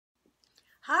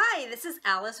Hi, this is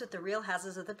Alice with the Real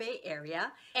Houses of the Bay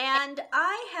Area, and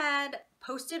I had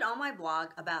posted on my blog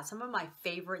about some of my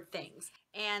favorite things.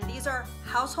 And these are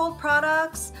household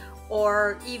products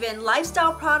or even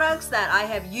lifestyle products that I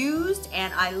have used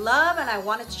and I love, and I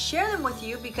wanted to share them with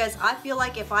you because I feel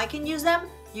like if I can use them,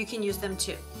 you can use them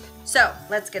too. So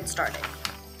let's get started.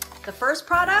 The first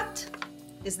product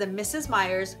is the Mrs.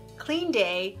 Meyer's Clean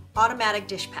Day Automatic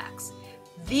Dish Packs.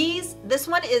 This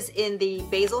one is in the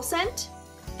basil scent,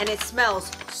 and it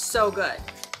smells so good.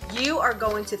 You are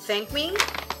going to thank me.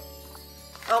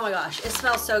 Oh my gosh, it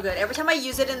smells so good. Every time I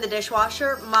use it in the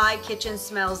dishwasher, my kitchen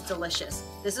smells delicious.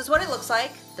 This is what it looks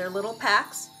like. They're little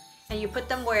packs, and you put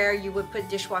them where you would put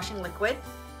dishwashing liquid,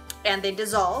 and they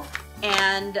dissolve,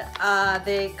 and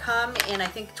they come in, I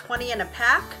think, 20 in a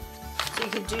pack. So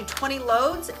you could do 20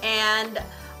 loads, and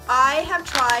I have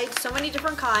tried so many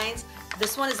different kinds.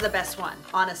 This one is the best one,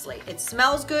 honestly. It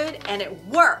smells good and it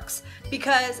works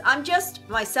because I'm just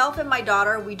myself and my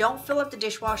daughter. We don't fill up the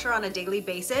dishwasher on a daily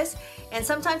basis, and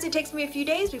sometimes it takes me a few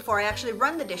days before I actually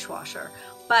run the dishwasher.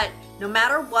 But no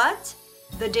matter what,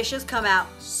 the dishes come out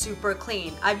super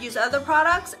clean. I've used other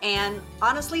products, and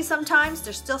honestly, sometimes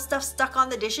there's still stuff stuck on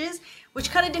the dishes,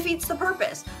 which kind of defeats the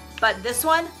purpose. But this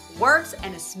one works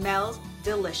and it smells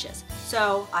delicious.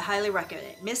 So I highly recommend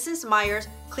it. Mrs. Meyer's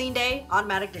Clean Day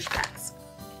Automatic Dish Packs.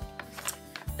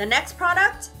 The next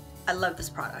product, I love this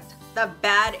product, the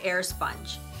Bad Air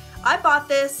Sponge. I bought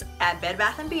this at Bed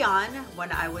Bath & Beyond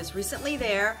when I was recently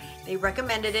there. They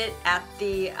recommended it at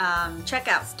the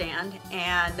checkout stand,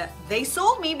 and they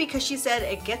sold me because she said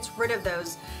it gets rid of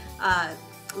those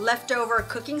leftover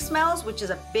cooking smells, which is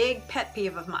a big pet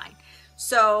peeve of mine.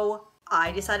 So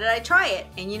I decided I'd try it,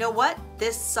 and you know what?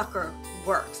 This sucker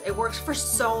works. It works for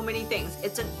so many things.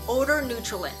 It's an odor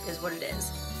neutralent is what it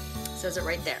is. It says it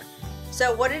right there.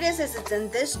 So what it is it's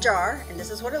in this jar, and this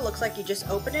is what it looks like. You just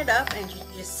open it up and you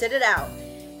just sit it out.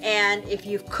 And if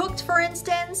you've cooked, for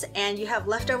instance, and you have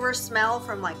leftover smell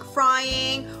from like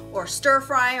frying or stir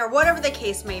frying or whatever the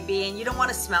case may be, and you don't want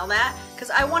to smell that, because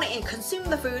I want to consume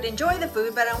the food, enjoy the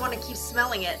food, but I want to keep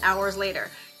smelling it hours later.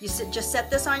 You just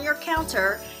set this on your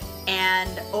counter,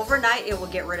 and overnight it will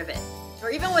get rid of it, or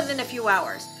even within a few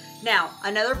hours. Now,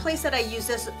 another place that I use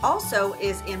this also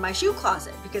is in my shoe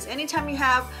closet, because anytime you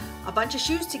have a bunch of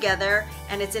shoes together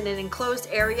and it's in an enclosed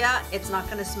area, it's not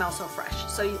going to smell so fresh.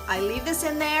 So I leave this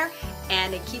in there,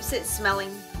 and it keeps it smelling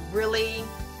really,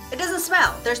 it doesn't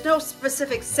smell. There's no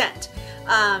specific scent.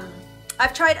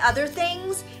 I've tried other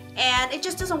things and it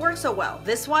just doesn't work so well.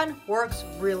 This one works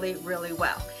really, really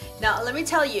well. Now, let me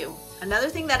tell you, another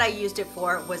thing that I used it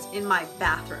for was in my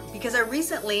bathroom, because I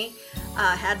recently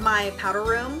had my powder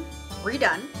room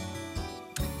redone.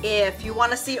 If you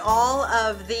want to see all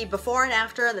of the before and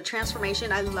after and the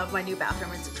transformation, I love my new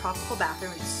bathroom. It's a tropical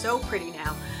bathroom. It's so pretty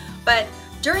now. But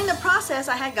during the process,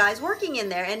 I had guys working in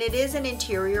there, and it is an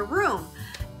interior room.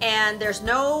 And there's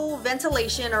no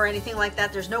ventilation or anything like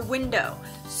that. There's no window.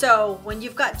 So when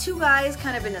you've got two guys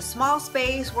kind of in a small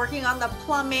space working on the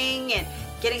plumbing and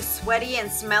getting sweaty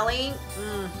and smelly,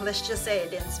 let's just say it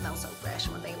didn't smell so fresh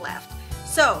when they left.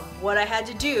 So what I had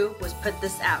to do was put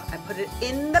this out. I put it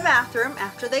in the bathroom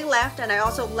after they left, and I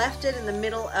also left it in the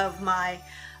middle of my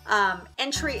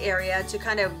entry area to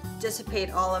kind of dissipate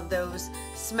all of those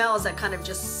smells that kind of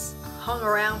just hung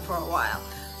around for a while,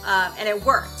 and it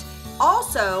worked.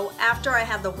 Also, after I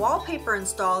had the wallpaper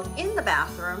installed in the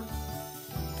bathroom,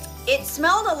 it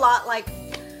smelled a lot like,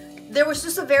 there was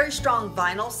just a very strong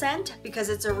vinyl scent, because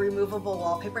it's a removable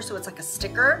wallpaper, so it's like a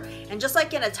sticker. And just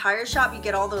like in a tire shop, you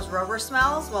get all those rubber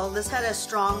smells. Well, this had a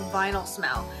strong vinyl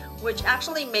smell, which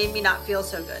actually made me not feel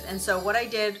so good. And so what I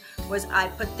did was I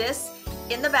put this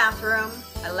in the bathroom,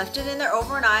 I left it in there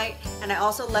overnight, and I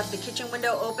also left the kitchen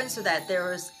window open so that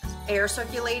there was air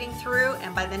circulating through,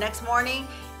 and by the next morning,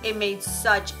 it made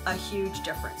such a huge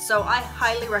difference. So I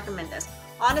highly recommend this.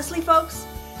 Honestly, folks,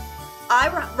 I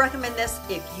recommend this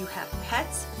if you have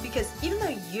pets, because even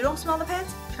though you don't smell the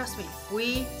pets, trust me,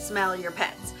 we smell your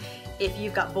pets. If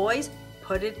you've got boys,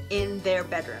 put it in their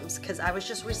bedrooms, because I was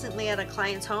just recently at a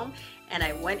client's home and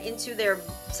I went into their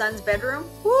son's bedroom.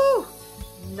 Woo!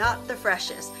 Not the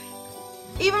freshest.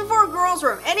 Even for a girl's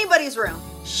room, anybody's room,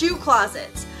 shoe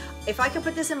closets. If I could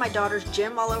put this in my daughter's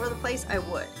gym all over the place, I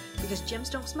would, because gyms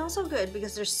don't smell so good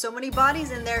because there's so many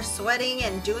bodies in there sweating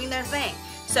and doing their thing.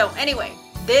 So anyway,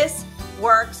 this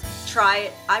works. Try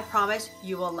it. I promise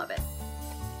you will love it.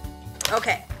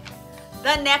 Okay,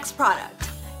 the next product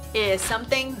is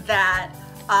something that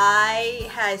I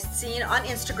have seen on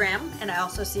Instagram, and I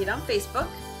also see it on Facebook,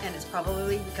 and it's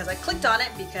probably because I clicked on it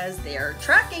because they're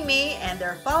tracking me and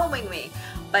they're following me,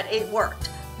 but it worked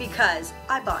because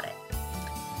I bought it.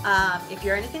 If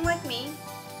you're anything like me,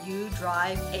 you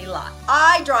drive a lot.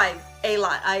 I drive a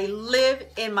lot. I live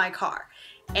in my car.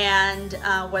 And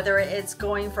whether it's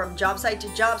going from job site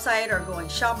to job site, or going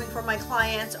shopping for my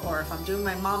clients, or if I'm doing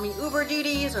my mommy Uber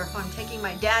duties, or if I'm taking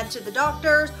my dad to the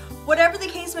doctors, whatever the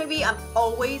case may be, I'm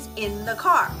always in the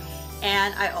car.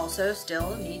 And I also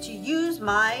still need to use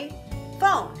my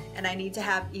phone, and I need to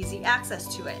have easy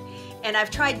access to it. And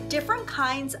I've tried different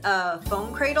kinds of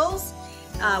phone cradles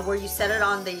where you set it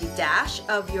on the dash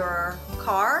of your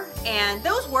car, and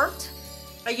those worked.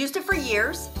 I used it for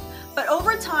years. But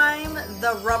over time,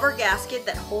 the rubber gasket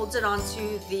that holds it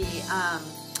onto the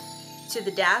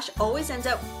dash always ends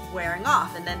up wearing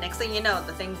off. And then next thing you know,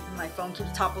 my phone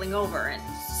keeps toppling over, and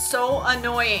it's so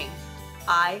annoying.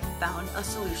 I found a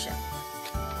solution.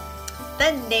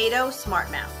 The NATO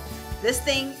Smart Mount. This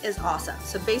thing is awesome.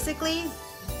 So basically,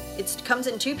 it comes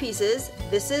in two pieces.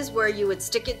 This is where you would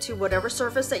stick it to whatever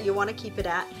surface that you want to keep it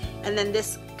at, and then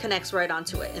this connects right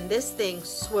onto it. And this thing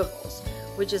swivels,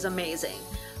 which is amazing.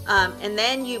 And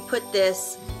then you put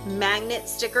this magnet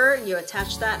sticker, and you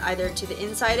attach that either to the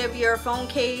inside of your phone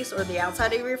case or the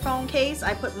outside of your phone case.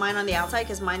 I put mine on the outside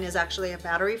because mine is actually a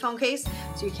battery phone case,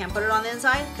 so you can't put it on the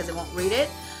inside because it won't read it.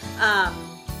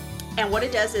 And what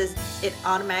it does is it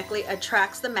automatically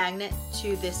attracts the magnet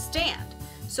to this stand.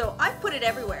 So I put it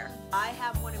everywhere. I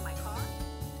have one in my car,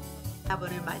 I have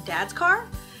one in my dad's car,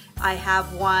 I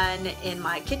have one in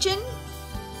my kitchen,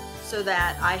 so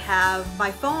that I have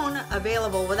my phone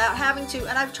available without having to,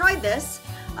 and I've tried this,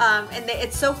 and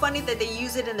it's so funny that they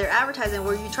use it in their advertising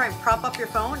where you try and prop up your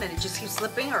phone and it just keeps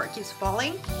slipping or it keeps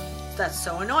falling. That's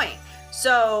so annoying.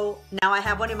 So now I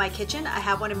have one in my kitchen, I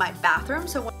have one in my bathroom,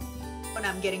 so when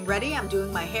I'm getting ready, I'm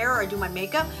doing my hair or I do my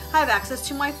makeup, I have access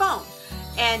to my phone.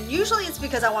 And usually it's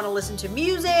because I want to listen to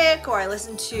music, or I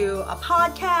listen to a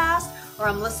podcast, or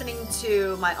I'm listening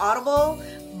to my Audible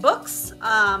books,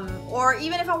 or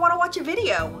even if I want to watch a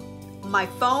video. My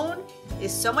phone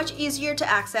is so much easier to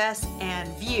access and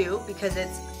view because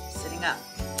it's sitting up.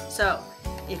 So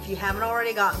if you haven't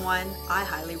already gotten one, I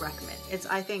highly recommend.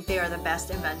 I think they are the best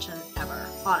invention ever,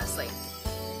 honestly.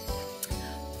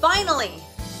 Finally,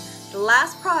 the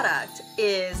last product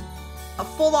is a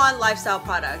full-on lifestyle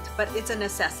product, but it's a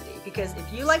necessity, because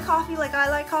if you like coffee like I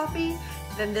like coffee,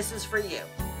 then this is for you.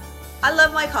 I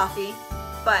love my coffee,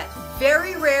 but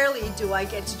very rarely do I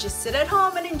get to just sit at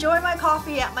home and enjoy my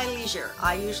coffee at my leisure.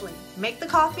 I usually make the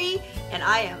coffee and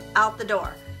I am out the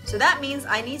door. So that means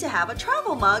I need to have a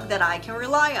travel mug that I can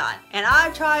rely on. And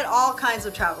I've tried all kinds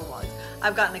of travel mugs.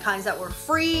 I've gotten the kinds that were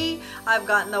free, I've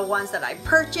gotten the ones that I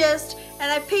purchased,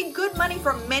 and I paid good money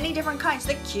for many different kinds.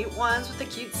 The cute ones with the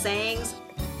cute sayings,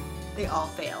 they all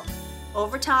failed.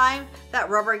 Over time, that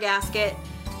rubber gasket,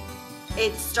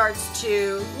 it starts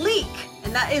to leak.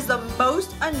 And that is the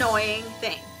most annoying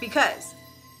thing, because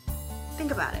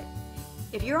think about it.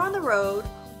 If you're on the road,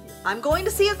 I'm going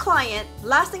to see a client,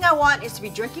 last thing I want is to be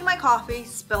drinking my coffee,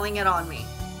 spilling it on me,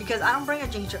 because I don't bring a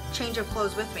change of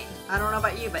clothes with me. I don't know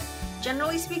about you, but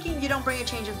generally speaking, you don't bring a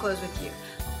change of clothes with you.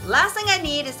 Last thing I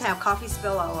need is to have coffee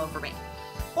spill all over me.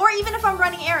 Or even if I'm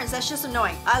running errands, that's just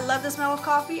annoying. I love the smell of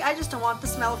coffee, I just don't want the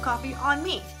smell of coffee on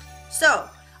me. So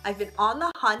I've been on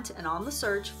the hunt and on the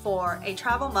search for a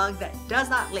travel mug that does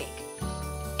not leak.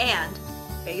 And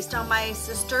based on my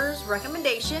sister's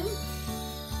recommendation,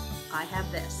 I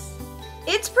have this.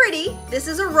 It's pretty. This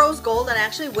is a rose gold, and I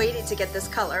actually waited to get this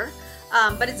color.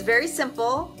 But it's very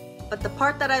simple. But the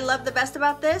part that I love the best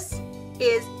about this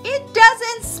is it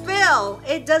doesn't spill.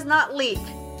 It does not leak.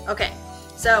 Okay,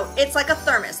 so it's like a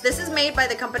thermos. This is made by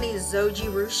the company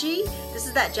Zojirushi. This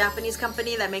is that Japanese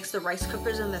company that makes the rice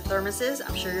cookers and the thermoses.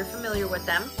 I'm sure you're familiar with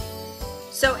them.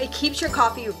 So it keeps your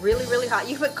coffee really, really hot.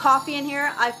 You put coffee in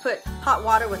here. I've put hot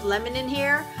water with lemon in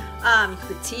here. You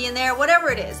could put tea in there,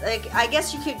 whatever it is. Like, I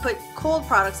guess you could put cold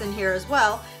products in here as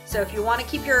well. So if you want to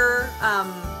keep your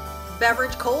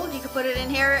beverage cold, you can put it in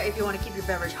here. If you want to keep your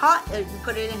beverage hot, you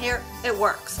put it in here. It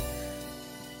works.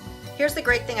 Here's the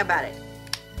great thing about it.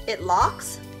 It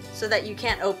locks so that you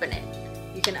can't open it.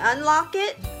 You can unlock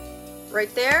it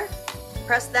right there.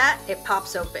 Press that, it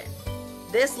pops open.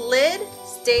 This lid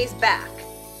stays back.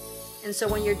 And so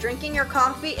when you're drinking your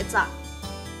coffee, it's not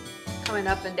coming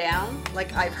up and down.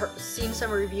 Like I've seen some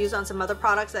reviews on some other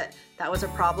products that was a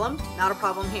problem. Not a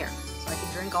problem here. So I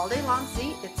can drink all day long.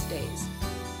 See, it stays.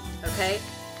 Okay?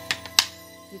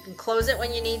 You can close it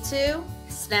when you need to.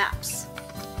 Snaps.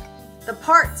 The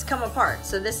parts come apart.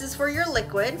 So this is for your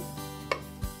liquid.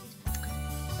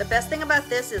 The best thing about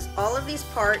this is all of these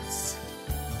parts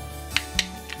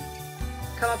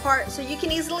come apart so you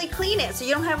can easily clean it, so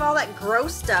you don't have all that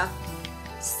gross stuff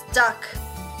stuck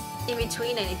in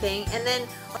between anything. And then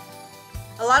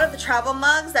a lot of the travel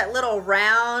mugs, that little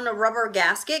round rubber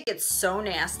gasket gets so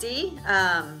nasty.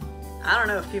 I don't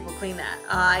know if people clean that.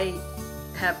 I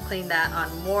have cleaned that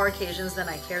on more occasions than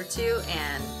I care to,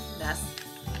 and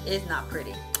it's not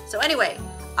pretty. So anyway,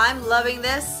 I'm loving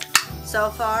this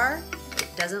so far. It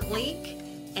doesn't leak,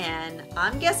 and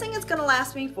I'm guessing it's gonna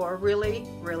last me for a really,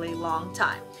 really long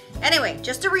time. Anyway,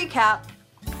 just to recap,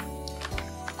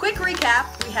 quick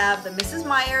recap, we have the Mrs.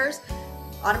 Meyer's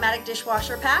automatic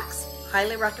dishwasher packs.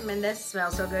 Highly recommend this,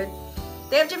 smells so good.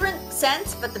 They have different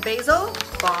scents, but the basil,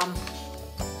 bomb.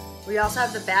 We also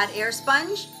have the bad air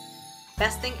sponge.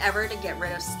 Best thing ever to get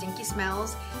rid of stinky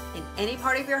smells in any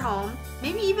part of your home,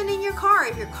 maybe even in your car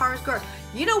if your car is gross.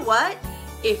 You know what?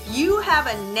 If you have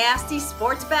a nasty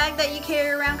sports bag that you carry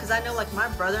around, because I know like my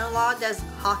brother-in-law does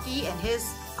hockey and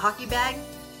his hockey bag,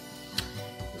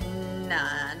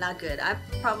 nah, not good. I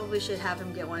probably should have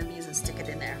him get one of these and stick it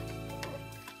in there.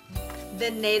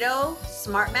 The NATO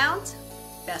Smart Mount,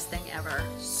 best thing ever.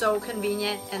 So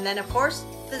convenient. And then of course,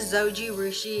 the Zoji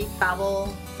Rushi travel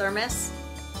thermos.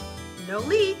 No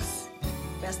leaks.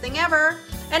 Best thing ever.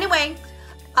 Anyway,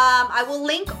 I will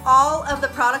link all of the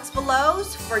products below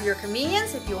for your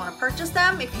convenience if you want to purchase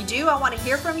them. If you do, I want to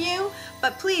hear from you.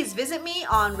 But please visit me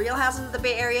on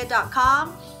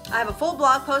realhousesofthebayarea.com. I have a full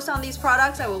blog post on these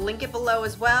products. I will link it below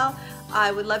as well.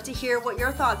 I would love to hear what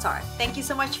your thoughts are. Thank you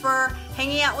so much for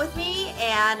hanging out with me,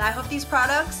 and I hope these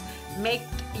products make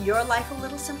your life a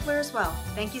little simpler as well.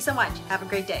 Thank you so much. Have a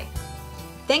great day.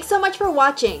 Thanks so much for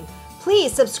watching.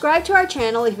 Please subscribe to our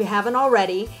channel if you haven't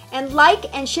already, and like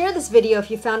and share this video if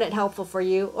you found it helpful for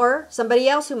you or somebody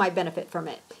else who might benefit from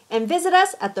it. And visit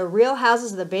us at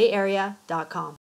therealhousesofthebayarea.com.